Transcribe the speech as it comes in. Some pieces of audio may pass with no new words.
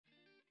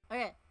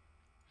Okay,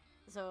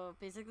 so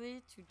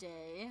basically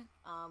today,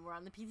 we're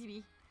on the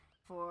PTB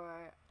for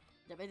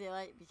Dead by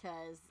Daylight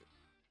because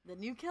the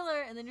new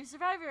killer and the new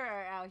survivor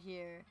are out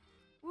here.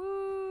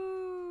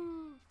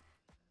 Woo!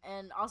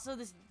 And also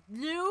this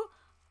new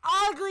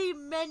ugly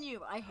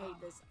menu. I hate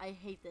this. I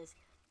hate this.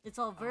 It's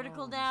all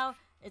vertical now.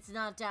 It's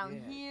not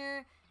down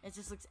here. It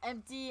just looks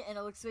empty and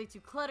it looks way too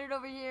cluttered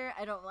over here.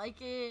 I don't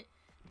like it.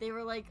 They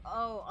were like,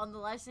 oh, on the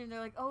live stream, they're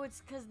like, oh, it's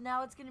because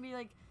now it's gonna be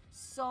like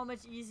so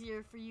much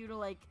easier for you to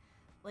like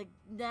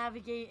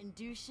navigate and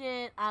do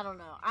shit. I don't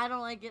know. I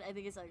don't like it. I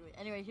think it's ugly.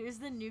 Anyway, here's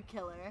the new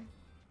killer.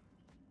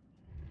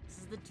 This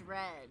is the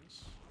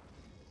Dredge.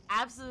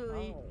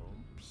 Absolutely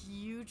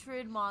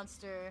putrid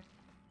monster.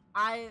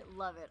 I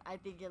love it. I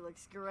think it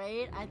looks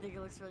great. I think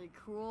it looks really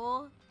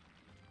cool.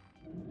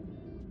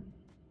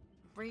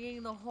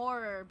 Bringing the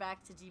horror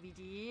back to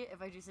DBD,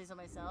 if I do say so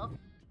myself.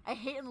 I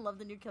hate and love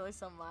the new killer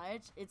so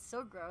much. It's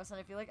so gross, and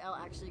I feel like I'll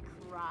actually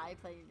cry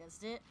playing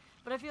against it.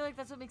 But I feel like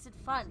that's what makes it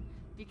fun,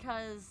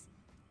 because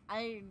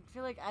I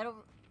feel like I don't...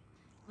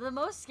 The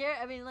most scared...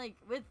 I mean, like,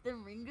 with the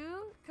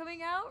Ringu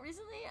coming out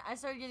recently, I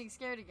started getting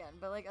scared again.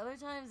 But, like, other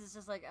times, it's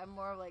just, like, I'm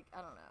more like,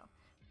 I don't know.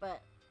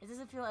 But it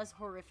doesn't feel as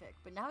horrific.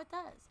 But now it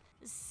does.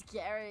 It's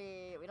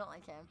scary. We don't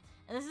like him.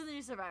 And this is the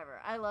new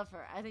survivor. I love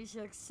her. I think she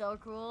looks so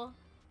cool.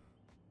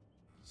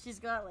 She's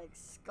got, like,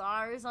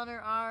 scars on her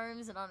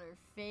arms and on her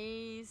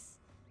face.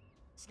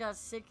 She's got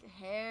sick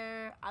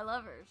hair. I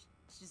love her.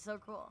 She's so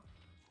cool.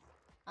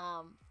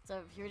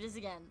 So here it is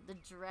again. The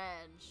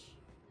Dredge.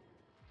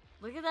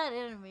 Look at that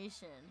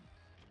animation.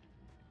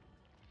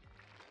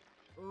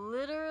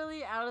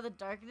 Literally out of the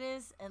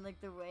darkness, and,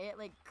 like, the way it,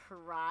 like,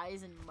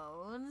 cries and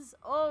moans.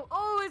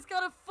 Oh, it's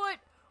got a foot!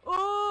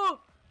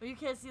 Oh! But you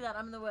can't see that.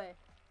 I'm in the way.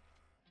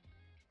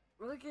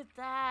 Look at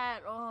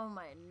that. Oh,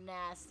 my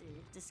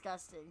nasty.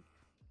 Disgusting.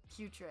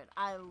 Putrid.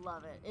 I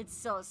love it. It's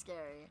so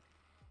scary.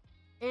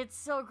 It's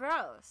so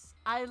gross.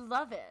 I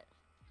love it.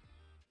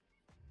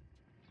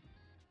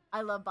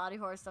 I love body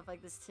horror stuff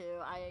like this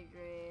too. I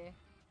agree.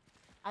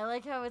 I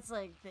like how it's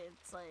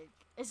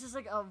just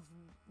like a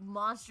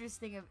monstrous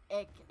thing of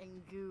ick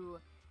and goo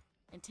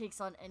and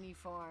takes on any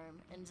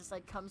form and just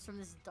like comes from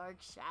this dark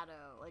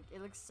shadow. Like,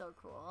 it looks so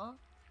cool.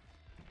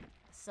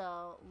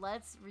 So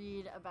let's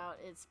read about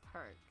its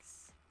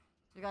perks.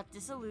 We got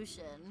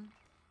Dissolution.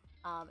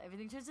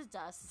 Everything turns to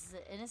dust. This is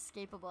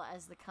inescapable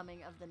as the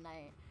coming of the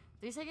night.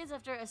 3 seconds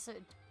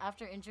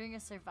after injuring a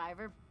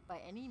survivor by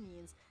any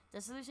means,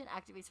 Dissolution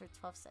activates for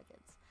 12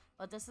 seconds.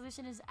 While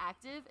Dissolution is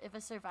active, if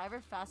a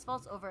survivor fast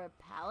falls over a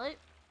pallet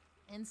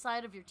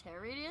inside of your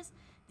terror radius,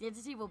 the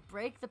entity will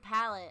break the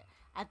pallet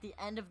at the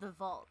end of the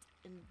vault,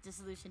 and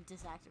Dissolution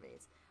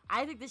disactivates.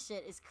 I think this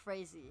shit is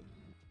crazy.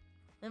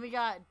 Then we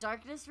got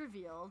Darkness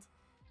Revealed.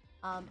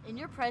 In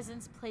your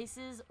presence,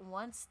 places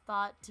once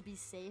thought to be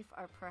safe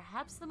are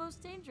perhaps the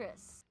most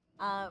dangerous.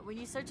 When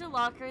you search a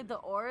locker, the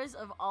auras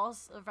of all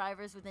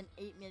survivors within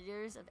 8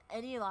 meters of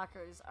any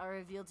lockers are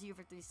revealed to you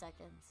for 3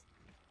 seconds.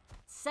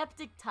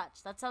 Septic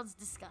Touch. That sounds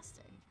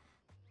disgusting.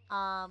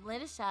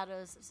 Land of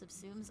Shadows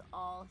subsumes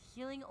all.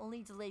 Healing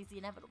only delays the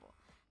inevitable.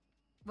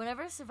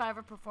 Whenever a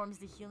survivor performs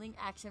the healing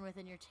action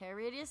within your terror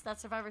radius, that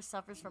survivor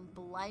suffers from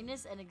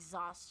blindness and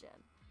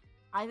exhaustion.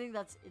 I think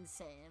that's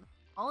insane.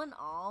 All in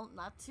all,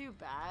 not too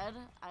bad.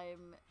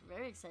 I'm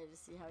very excited to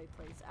see how he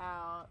plays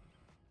out.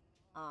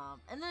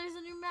 And there's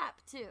a new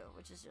map too,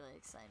 which is really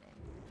exciting.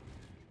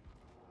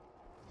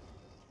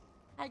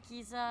 Hi,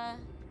 KIZA.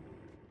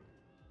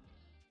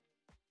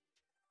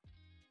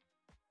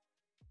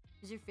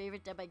 Who's your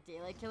favorite Dead by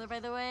Daylight killer,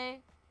 by the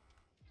way?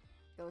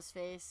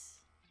 Ghostface.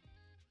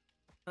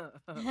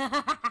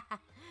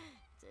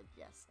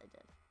 Yes, I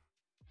did.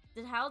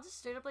 Did Hal just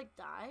straight up, like,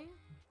 die?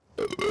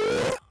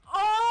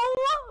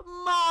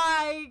 Oh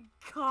my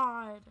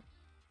god!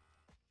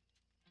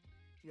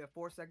 You have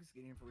 4 seconds to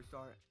get in before we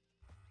start.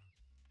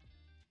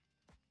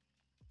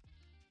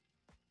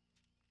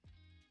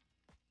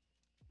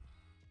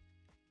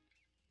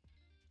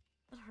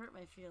 That hurt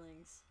my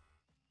feelings.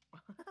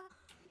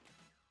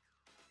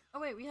 Oh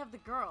wait, we have the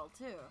girl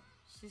too.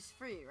 She's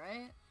free,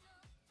 right?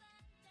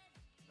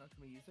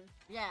 Can we use her?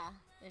 Yeah,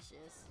 there she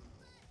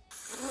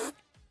is.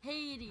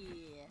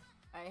 Hades.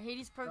 Alright,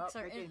 Hades perks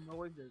are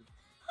noises.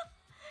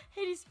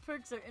 Hades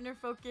perks are Inner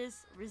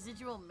Focus,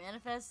 Residual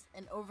Manifest,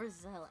 and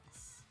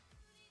Overzealous.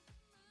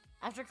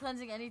 After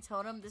cleansing any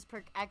totem, this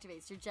perk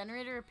activates. Your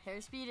generator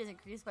repair speed is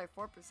increased by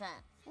 4%.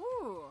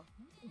 Ooh.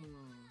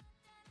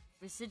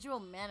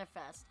 Residual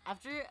Manifest.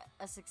 After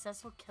a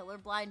successful killer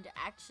blind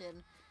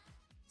action,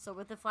 so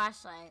with the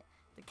flashlight,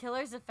 the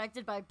killer is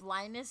affected by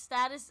blindness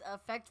status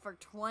effect for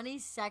 20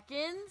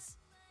 seconds?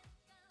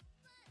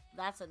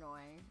 That's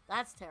annoying.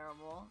 That's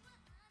terrible.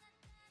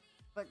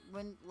 But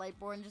when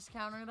Lightborn just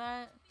counter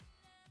that?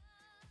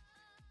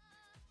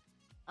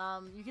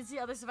 You can see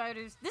other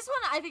survivors. This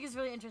one I think is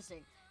really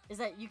interesting. Is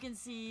that you can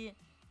see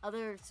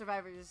other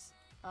survivors'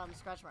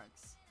 scratch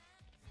marks.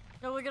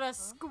 No, look at us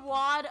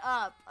squad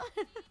up.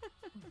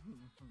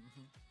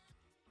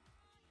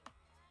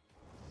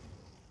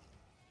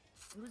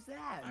 Who's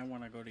that? I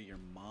want to go to your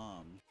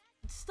mom.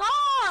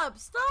 Stop!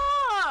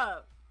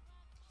 Stop!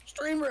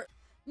 Streamer!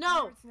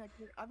 No!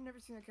 I've never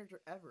seen that character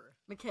ever.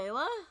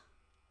 Michaela?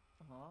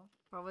 Uh-huh.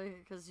 Probably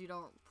because you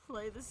don't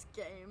play this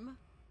game.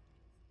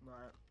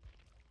 Right.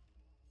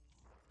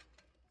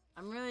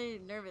 I'm really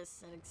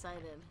nervous and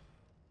excited.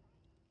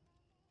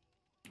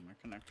 My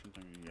connection's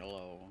in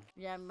yellow.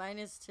 Yeah, mine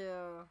is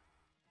too.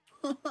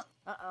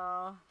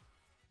 Uh-oh.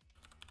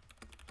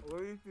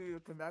 Where do you see your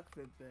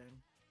connection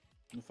thing?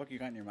 What the fuck you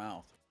got in your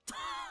mouth?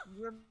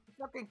 Your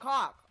fucking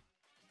cock!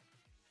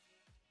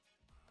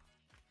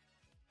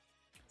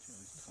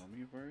 Tell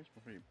me first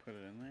before you put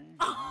it in there?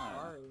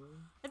 Sorry.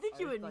 I think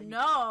you I would thought you-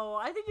 know.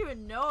 I think you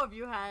would know if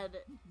you had,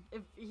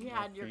 if he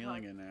had your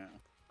feeling cock. in it.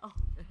 Oh.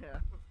 Yeah.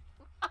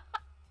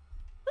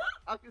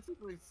 I can see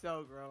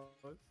so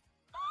gross.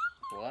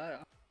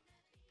 What?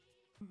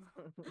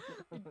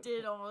 It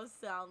did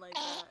almost sound like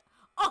that.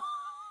 Oh!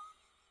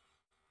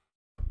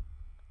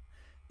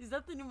 Is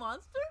that the new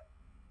monster?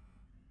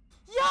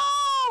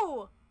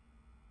 Yo!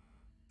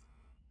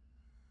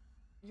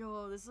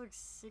 Yo, this looks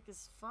sick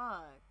as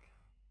fuck.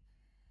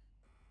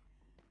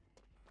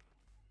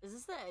 Is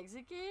this the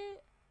exit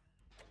gate?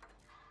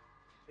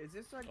 Is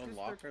this like The just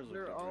lockers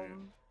their look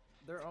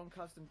great. own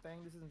custom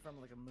thing? This isn't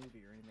from like a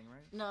movie or anything,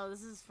 right? No,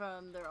 this is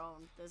from their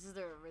own. This is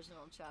their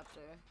original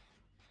chapter.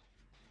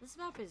 This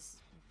map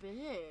is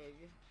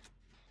big.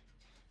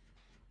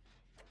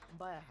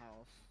 Buy a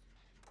house.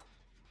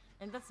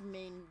 And that's the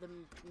main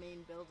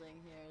building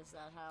here is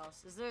that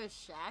house. Is there a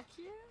shack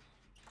here?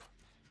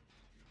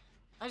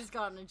 I just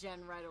got on a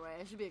gen right away.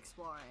 I should be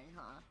exploring,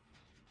 huh?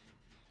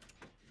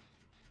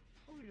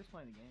 Oh, you're just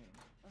playing the game.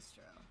 That's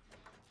true.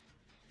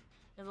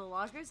 Yeah, the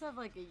lockers have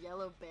like a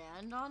yellow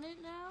band on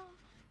it now.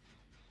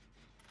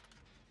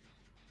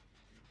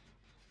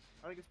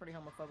 I think it's pretty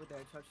homophobic that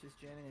I touched this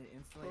gen and it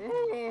instantly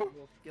Ooh. did a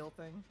little skill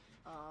thing.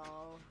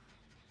 Oh.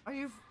 Are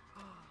you...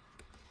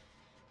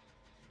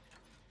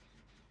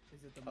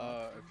 Is it the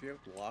monster? If you have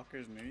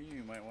lockers near you,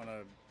 you might want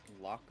to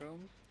lock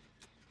them.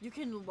 You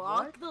can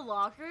lock the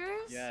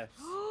lockers? Yes.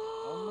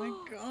 Oh my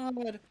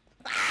god.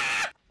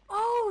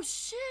 Oh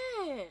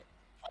shit!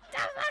 What the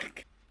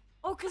fuck?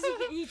 Oh, cause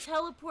he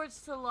teleports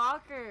to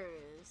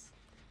lockers.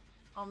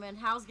 Oh man,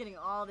 Hal's getting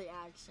all the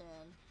action.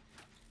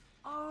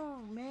 Oh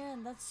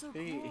man, that's so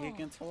cool. He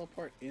can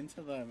teleport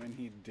into them, and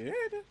he did.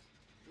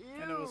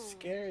 Ew. And it was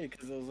scary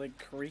because it was like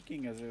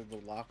creaking as if the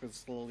lock was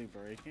slowly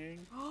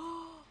breaking.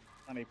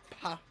 And he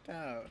popped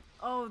out.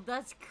 Oh,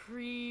 that's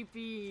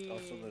creepy.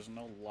 Also, there's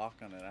no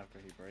lock on it after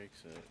he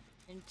breaks it.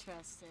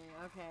 Interesting.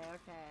 Okay,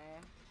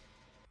 okay.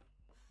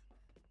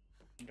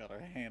 Got her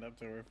hand up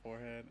to her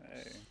forehead.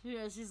 Hey.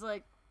 Yeah, she's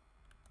like,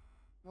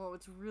 whoa,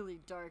 it's really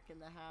dark in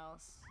the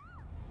house.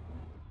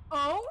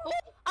 Oh,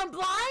 I'm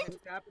blind?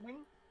 What's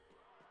happening?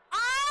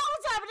 Ah,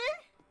 what's happening?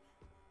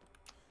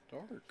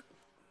 Dark.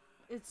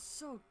 It's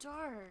so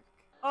dark.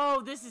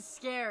 Oh, this is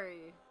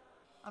scary.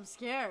 I'm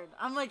scared.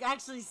 I'm like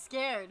actually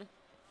scared.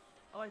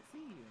 Oh, I see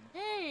you.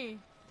 Hey.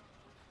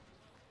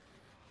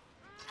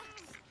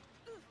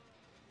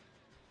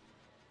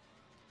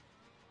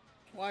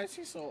 Why is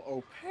he so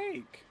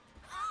opaque?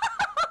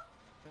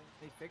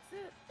 They fix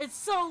it? It's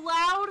so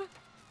loud.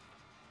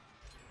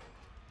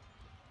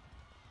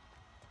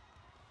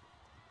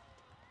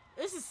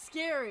 This is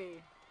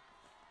scary.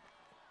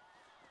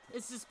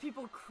 It's just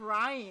people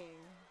crying.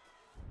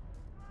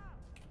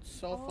 It's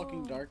so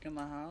fucking Oh. dark in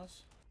the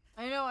house.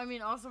 I know, I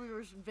mean, also we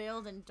were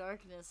veiled in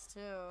darkness,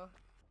 too.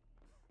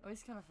 Oh,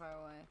 he's kind of far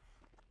away.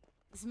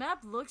 This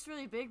map looks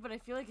really big, but I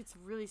feel like it's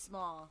really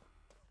small.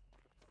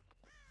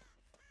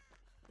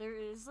 There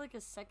is, like,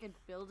 a second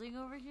building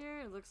over here.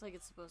 It looks like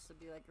it's supposed to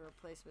be, like, a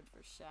replacement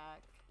for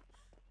Shack.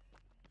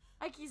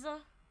 Hi, KIZA.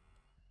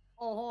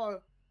 Oh,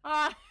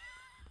 hi. Hi.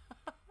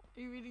 Are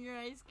you eating your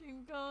ice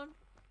cream cone?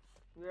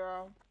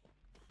 Yeah. Well,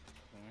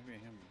 maybe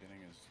him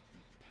getting his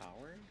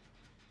power?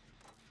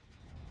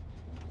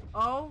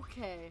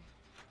 Okay.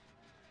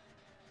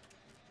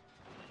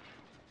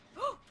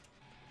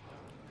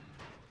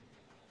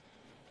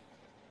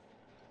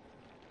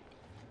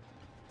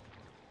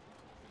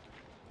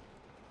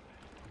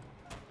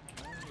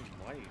 Why is he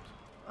white?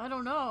 I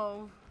don't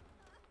know.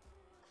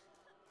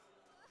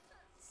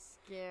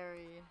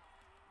 Scary.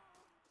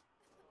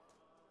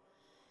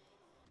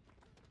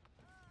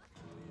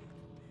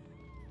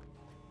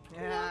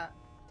 Yeah.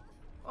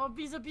 Oh,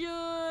 bisa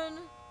bien.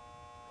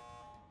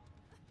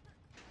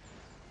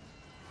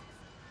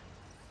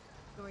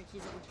 Don't worry,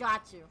 KIZA, we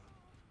got you.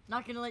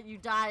 Not gonna let you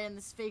die in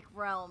this fake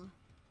realm.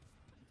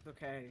 It's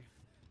okay.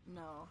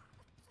 No.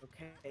 It's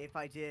okay if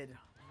I did.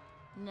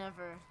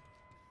 Never.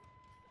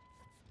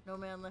 No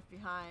man left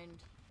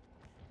behind.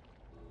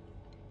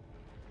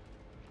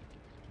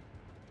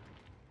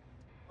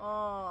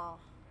 Oh.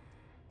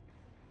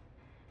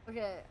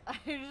 Okay, I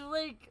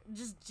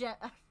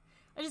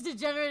just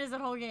degenerated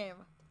that whole game.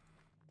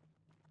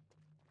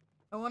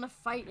 I want to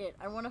fight it.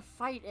 I want to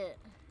fight it.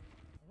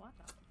 What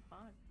the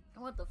fuck?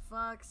 What the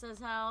fuck, says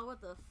Hal?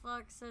 What the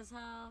fuck, says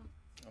Hal?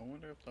 I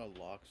wonder if the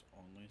locks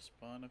only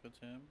spawn if it's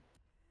him.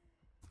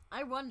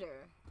 I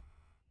wonder.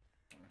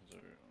 Or is there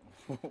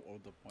What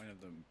would the point of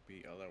them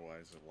be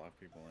otherwise to lock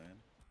people in?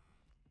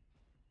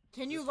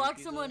 Can you lock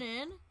someone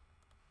in?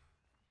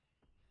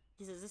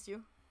 He says, is this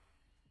you?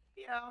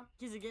 Yeah.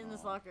 He's get in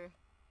this locker.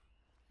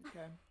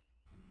 Okay.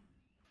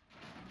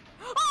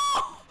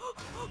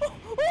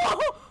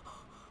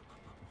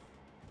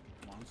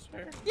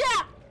 Monster?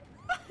 Yeah!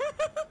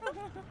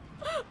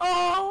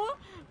 Oh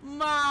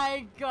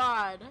my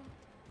god.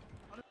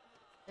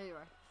 There you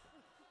are.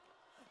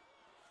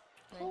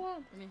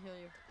 Let me heal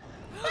you.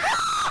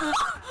 I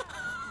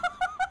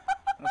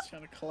was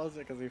trying to close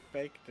it because he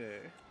faked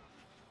it.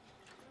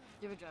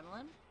 Do you have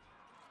adrenaline?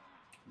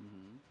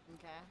 Mm-hmm.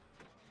 Okay.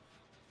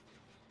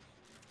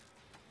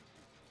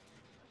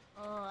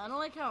 Oh, I don't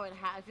like how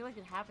I feel like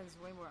it happens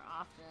way more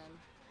often.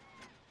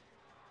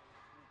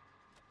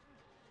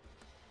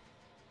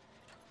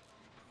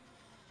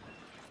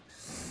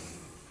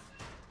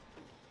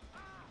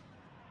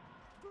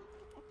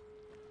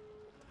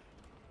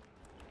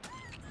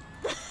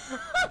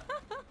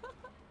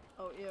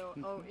 Oh ew,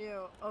 oh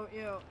ew, oh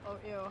ew, oh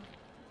ew.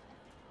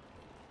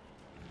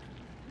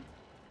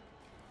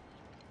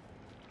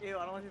 Ew, I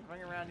don't want you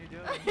running around. You're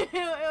doing. Ew, ew,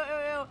 ew,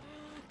 ew.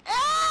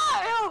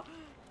 Ew!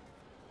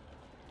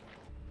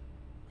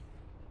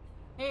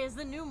 Hey, is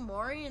the new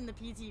Mori in the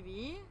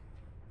PTB?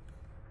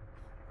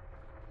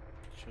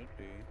 Should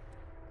be.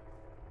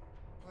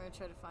 We're gonna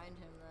try to find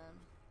him then.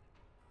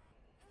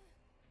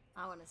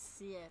 I wanna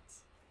see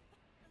it.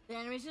 The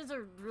animations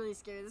are really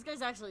scary. This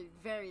guy's actually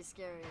very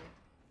scary.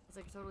 It's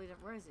like totally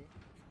different. Where is he?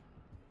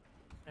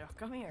 No,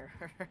 come here.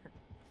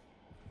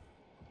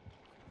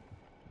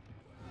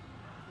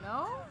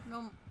 No?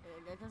 No,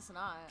 I guess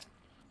not.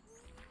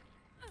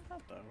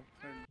 Not though.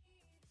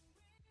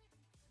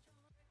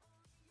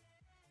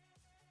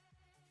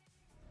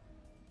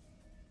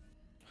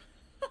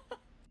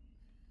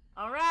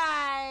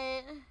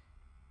 Alright!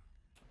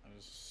 I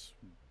just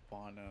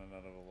spawned in and out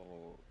of a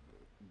little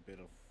bit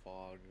of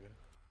fog.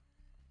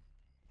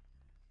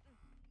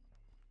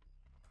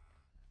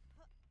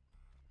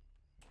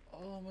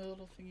 Oh, my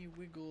little thingy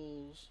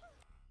wiggles.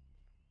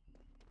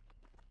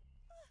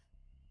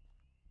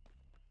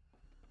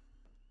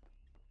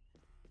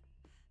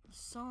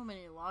 So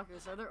many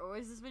lockers. Are there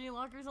always this many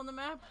lockers on the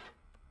map?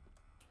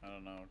 I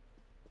don't know.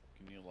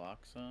 Can you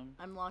lock some?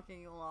 I'm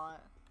locking a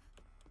lot.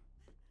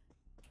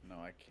 No,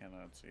 I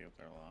cannot see if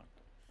they're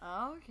locked.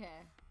 Oh,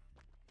 okay.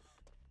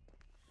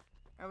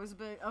 I was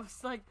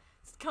like,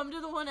 come to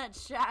the one at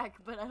Shack,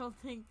 but I don't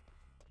think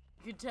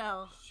you could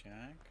tell.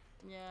 Shack?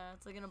 Yeah,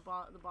 it's like in the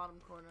bottom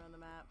corner on the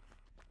map.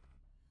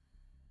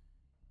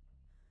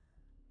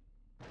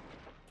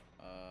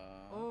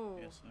 Oh.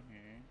 Yes, I'm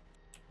here.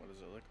 What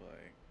does it look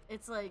like?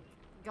 It's like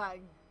got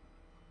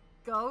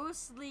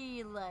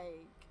ghostly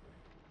like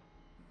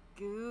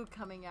goo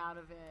coming out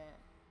of it.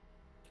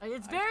 Like,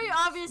 it's very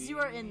obvious you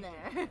are in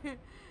there.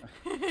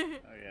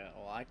 Oh yeah,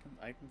 well I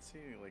can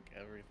see like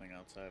everything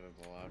outside of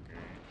the locker.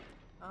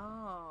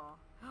 Oh.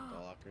 The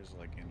locker's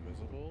like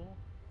invisible.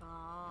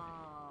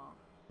 Oh.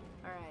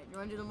 Alright, you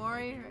wanna do the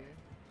Mori?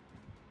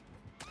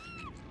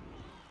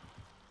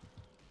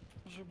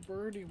 There's a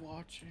birdie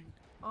watching.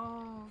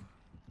 Oh.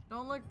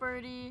 Don't look,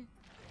 birdie.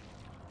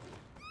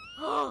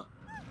 Oh!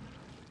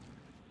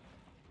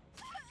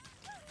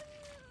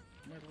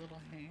 My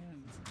little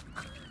hands.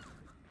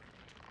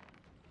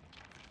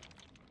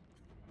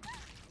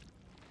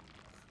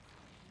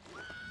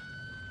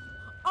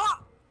 Oh!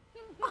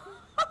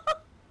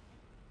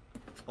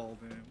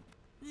 Pulled in.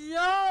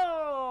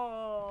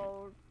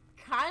 Yo!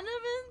 Kind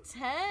of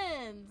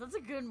intense. That's a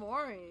good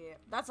Mori.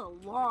 That's a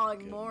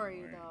long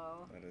Mori,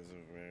 though. That is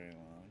a very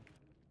long.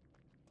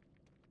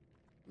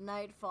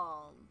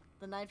 Nightfall.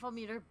 The Nightfall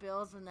meter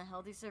builds when the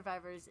healthy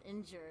survivor is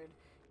injured,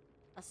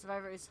 a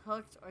survivor is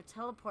hooked, or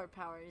teleport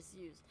power is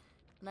used.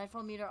 The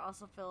Nightfall meter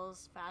also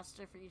fills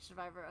faster for each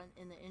survivor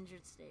in the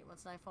injured state.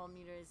 Once Nightfall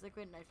meter is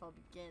liquid, Nightfall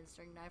begins.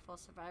 During Nightfall,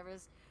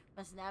 survivors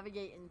must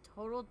navigate in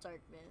total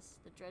darkness.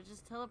 The Dredge's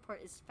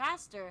teleport is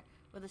faster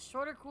with a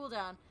shorter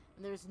cooldown,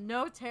 and there is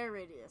no tear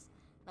radius.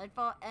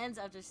 Nightfall ends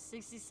after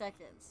 60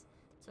 seconds.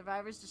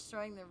 Survivors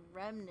destroying the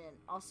remnant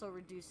also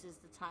reduces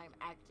the time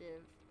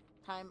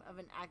of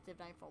an active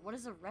Nightfall. What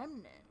is a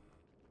remnant?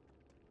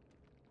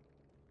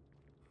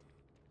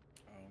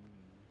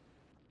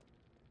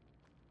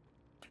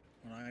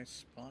 When I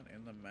spawn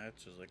in the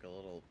match, there's like a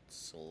little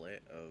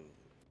slit of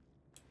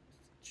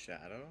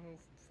shadow,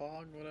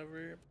 fog,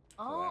 whatever.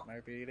 Oh. So that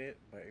might be it.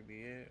 Might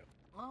be it.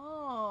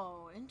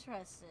 Oh,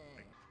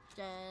 interesting.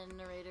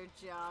 Generator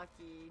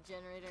jockey,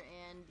 generator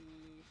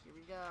Andy. Here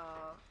we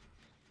go.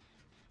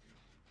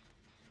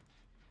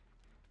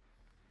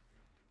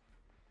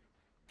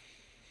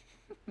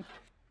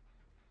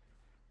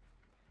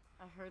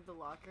 I heard the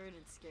locker and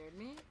it scared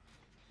me.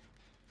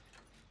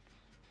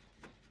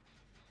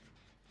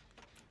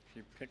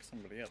 You picked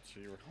somebody up, so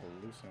you were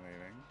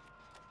hallucinating.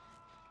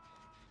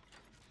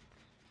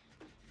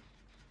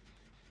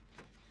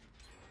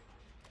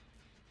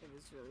 It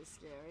was really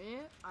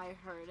scary. I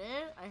heard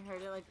it. I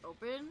heard it like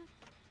open.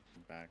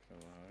 Back to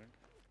the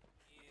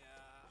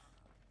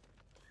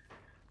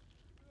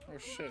hug. Oh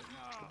shit.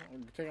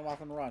 Take him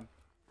off and run.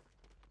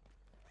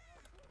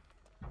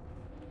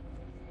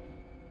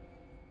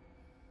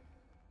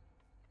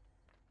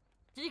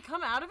 Did he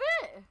come out of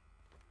it?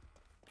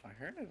 I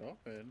heard it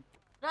open.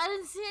 I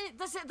didn't see it.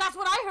 That's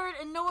what I heard,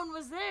 and no one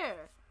was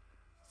there.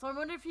 So I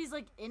wonder if he's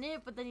like in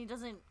it, but then he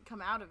doesn't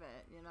come out of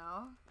it, you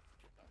know?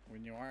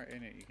 When you are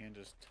in it, you can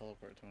just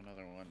teleport to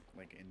another one,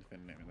 like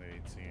infinitely,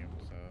 it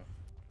seems, so.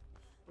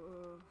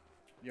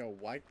 Yo,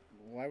 why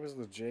was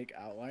the Jake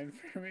outline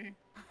for me?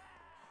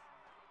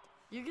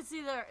 You can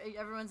see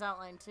everyone's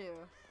outline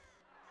too.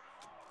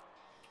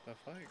 The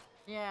fuck?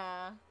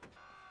 Yeah.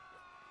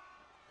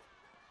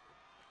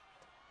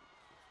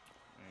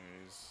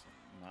 He's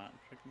not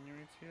picking you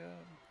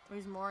yet? Oh,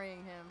 he's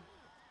mooring him.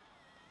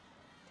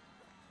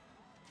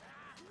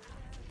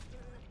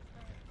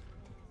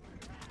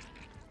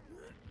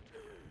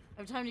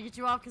 I have time to get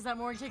you off because that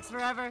mooring takes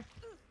forever.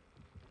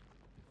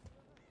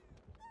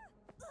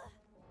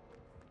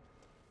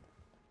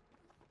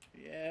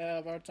 Yeah,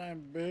 about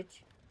time,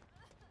 bitch.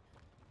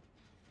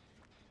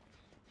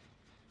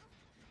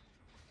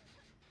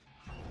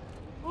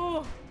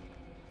 Oh.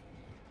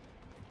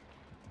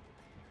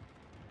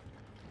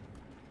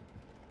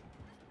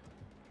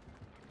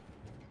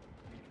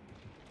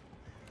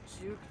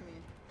 Juke me.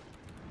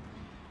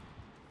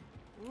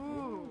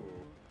 Ooh.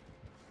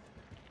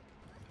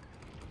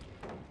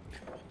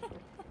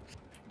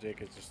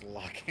 Jake is just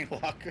locking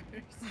lockers.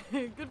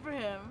 Good for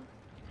him.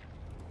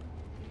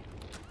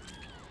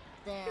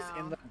 Damn. He's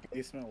in the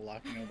basement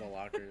locking up the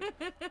lockers.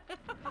 Different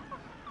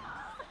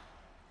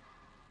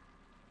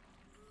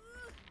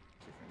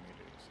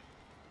meters.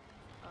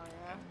 Oh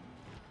yeah?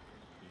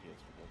 He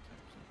hits for both 10%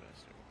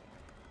 faster with that.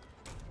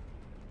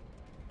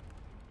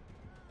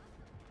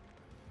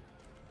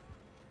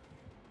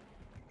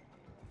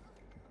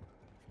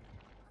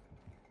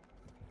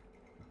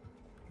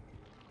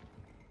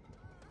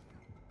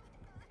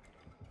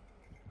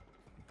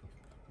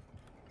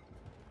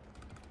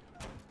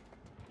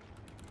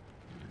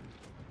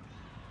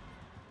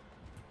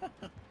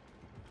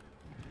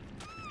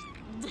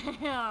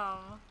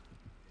 Damn.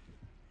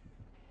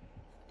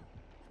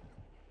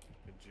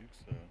 Good jukes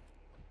though.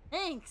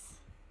 Thanks.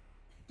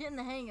 Getting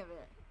the hang of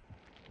it.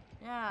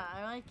 Yeah,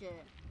 I like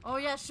it. Oh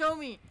yeah, show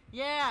me.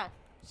 Yeah.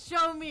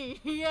 Show me.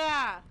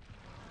 Yeah.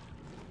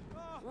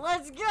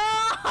 Let's go!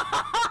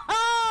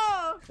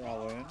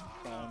 Crawl in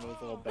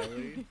with a little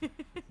belly.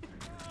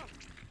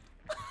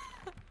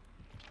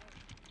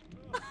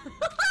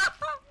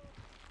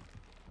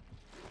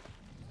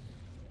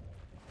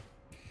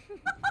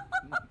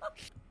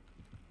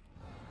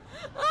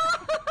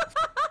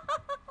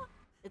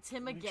 It's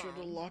him Make again. sure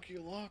to lock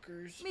your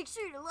lockers. Make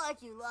sure to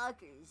lock your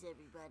lockers,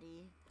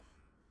 everybody.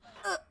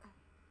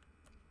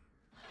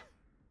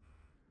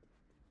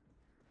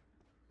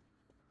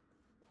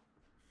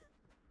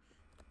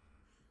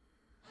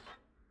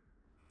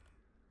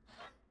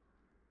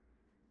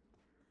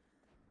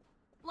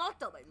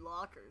 Locked all my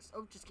lockers.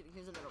 Oh, just kidding.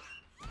 Here's another one.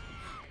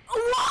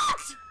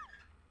 What?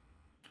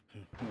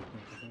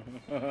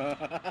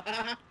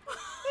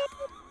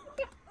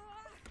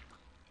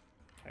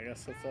 I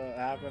guess that's what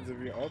happens if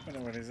you open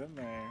it when he's in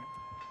there.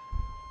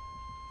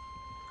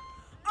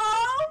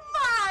 Oh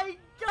my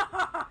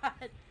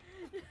god!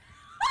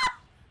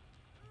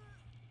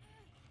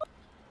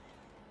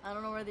 I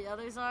don't know where the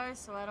others are,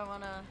 so I don't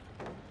wanna...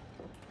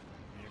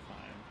 You're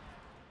fine.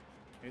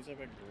 He's a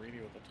bit greedy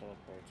with the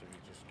teleports if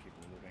you just keep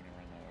looping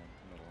around the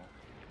middle.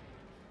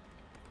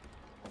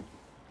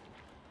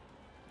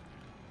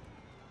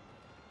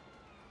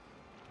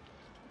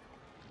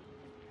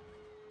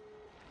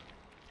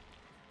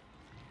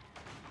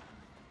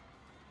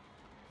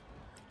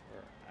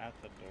 We're at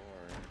the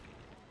door.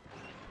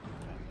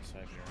 On the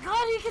side here.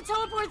 God, he can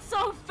teleport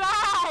so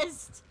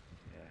fast!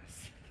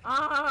 Yes.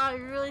 Ah, I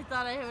really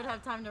thought I would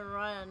have time to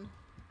run.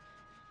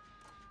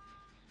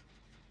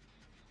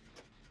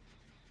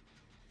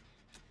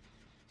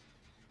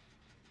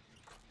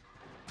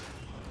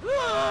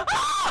 Oh!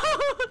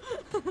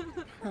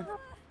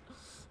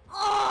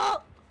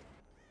 Oh!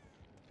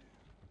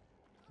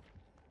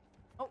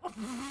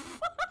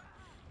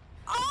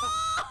 Oh!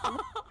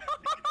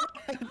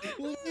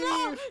 No!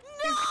 No!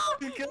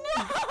 No!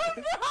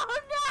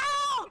 No!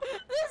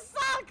 This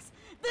sucks!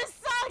 This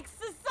sucks!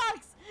 This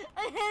sucks! I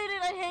hate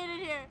it! I hate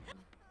it here!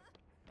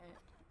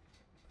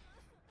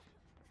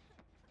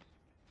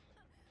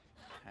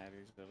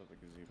 Hattie's out of the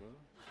gazebo.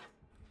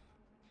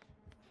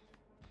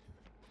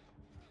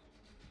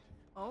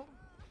 Oh?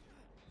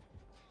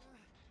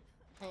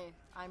 Hey,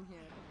 I'm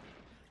here.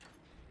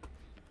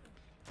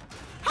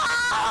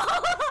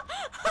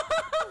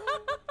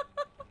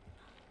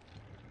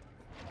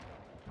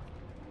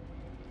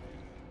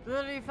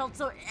 Literally felt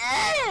so.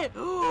 Get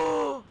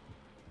out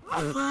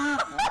of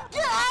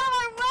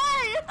my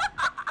way!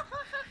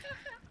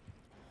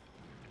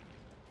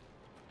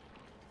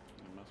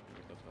 It must be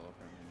because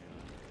teleport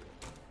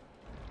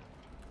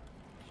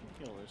she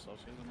healed herself,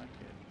 she has a med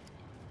kit.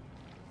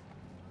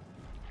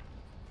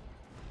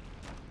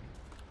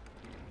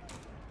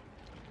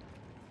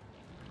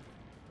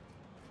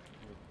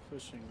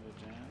 pushing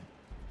the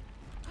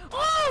jam.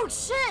 Oh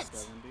shit!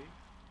 70.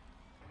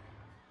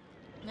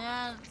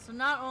 Man, so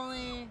not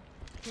only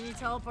can he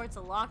teleport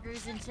to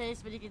lockers in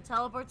Chase, but he can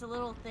teleport to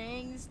little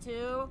things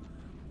too.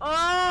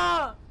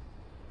 Oh!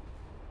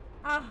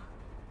 Ah,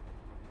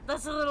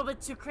 that's a little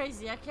bit too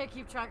crazy. I can't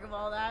keep track of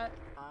all that.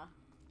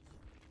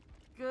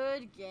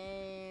 Good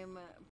game.